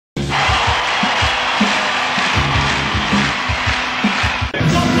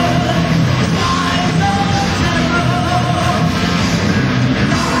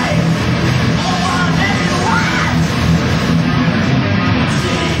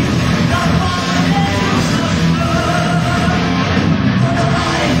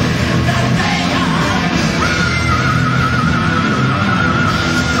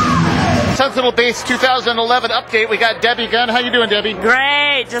Sentinel Base 2011 update. We got Debbie Gunn. How you doing, Debbie?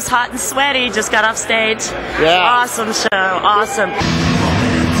 Great, just hot and sweaty. Just got off stage. Yeah. Awesome show. Awesome.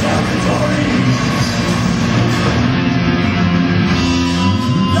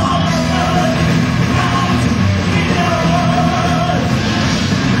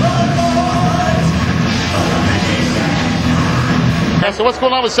 So what's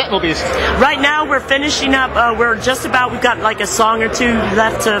going on with Sentinel Beast? Right now we're finishing up, we've got like a song or two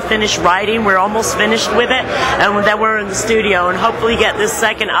left to finish writing. We're almost finished with it, and then we're in the studio, and hopefully get this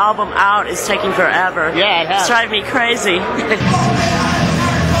second album out. It's taking forever. Yeah, it has. It's driving me crazy.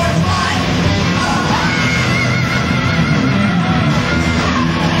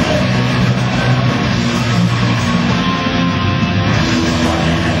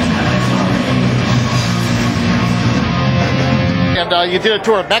 And you did a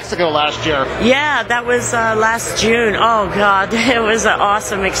tour of Mexico last year. Yeah, that was last June. Oh God, it was an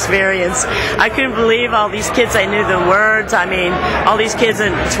awesome experience. I couldn't believe all these kids, they knew the words. I mean, all these kids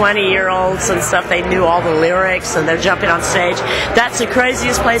and 20-year-olds and stuff, they knew all the lyrics, and they're jumping on stage. That's the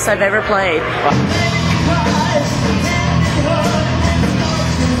craziest place I've ever played.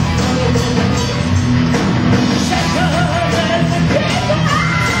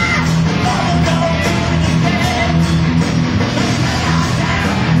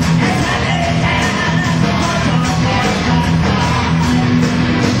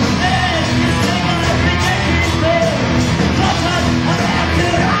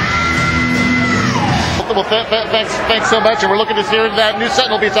 Well, thanks so much, and we're looking to hear that new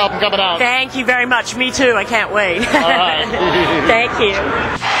Sentinel Beast album coming out. Thank you very much. Me too. I can't wait. All right. Thank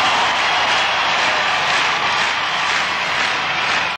you.